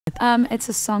It's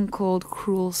a song called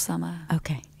Cruel Summer.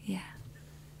 Okay. Yeah.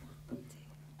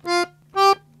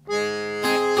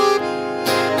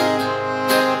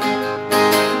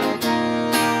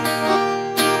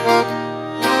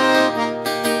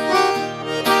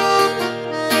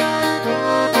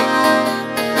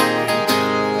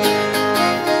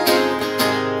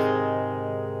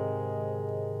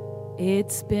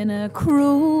 It's been a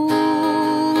cruel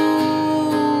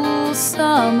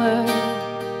summer.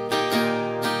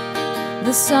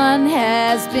 The sun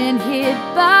has been hit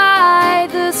by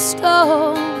the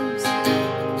storms.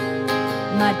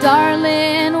 My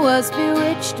darling was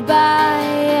bewitched by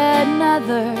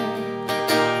another.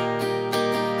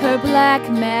 Her black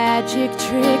magic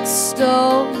trick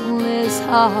stole his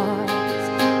heart.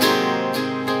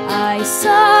 I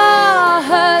saw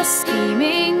her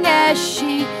scheming as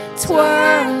she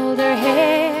twirled her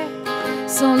hair,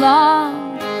 so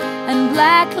long and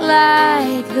black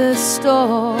like the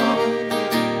storm.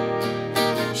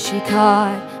 She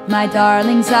caught my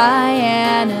darling's eye,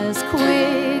 and as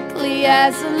quickly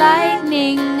as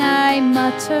lightning I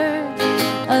muttered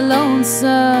a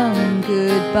lonesome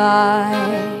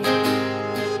goodbye.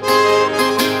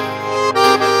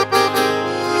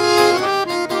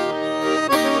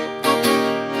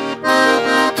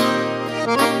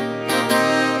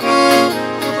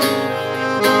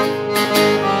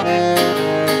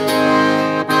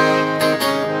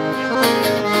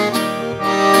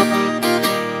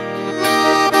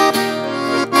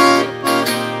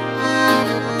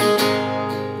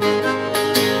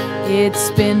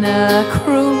 It's been a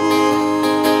cruel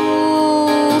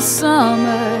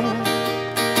summer,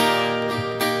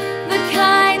 the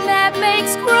kind that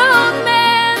makes grown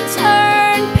men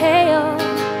turn pale.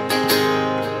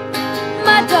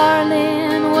 My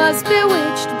darling was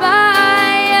bewitched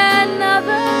by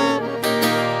another.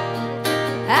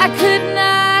 I could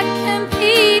not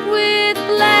compete with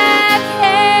black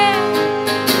hair.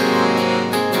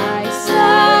 I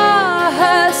saw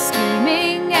her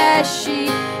scheming as she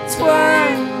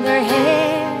twirled her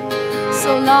hair,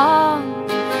 so long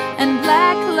and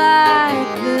black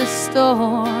like the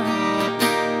storm.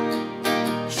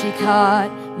 She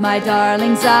caught my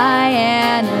darling's eye,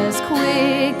 and as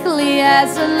quickly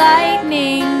as the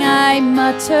lightning I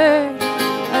muttered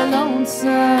a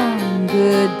lonesome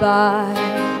goodbye.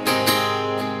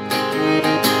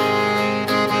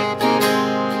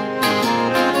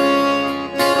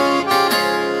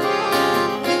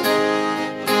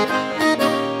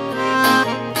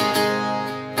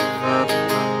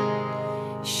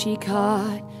 She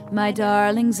caught my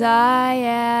darling's eye,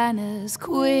 and as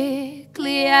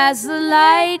quickly as the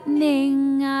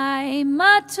lightning I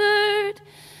muttered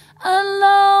a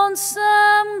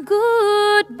lonesome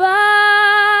goodbye.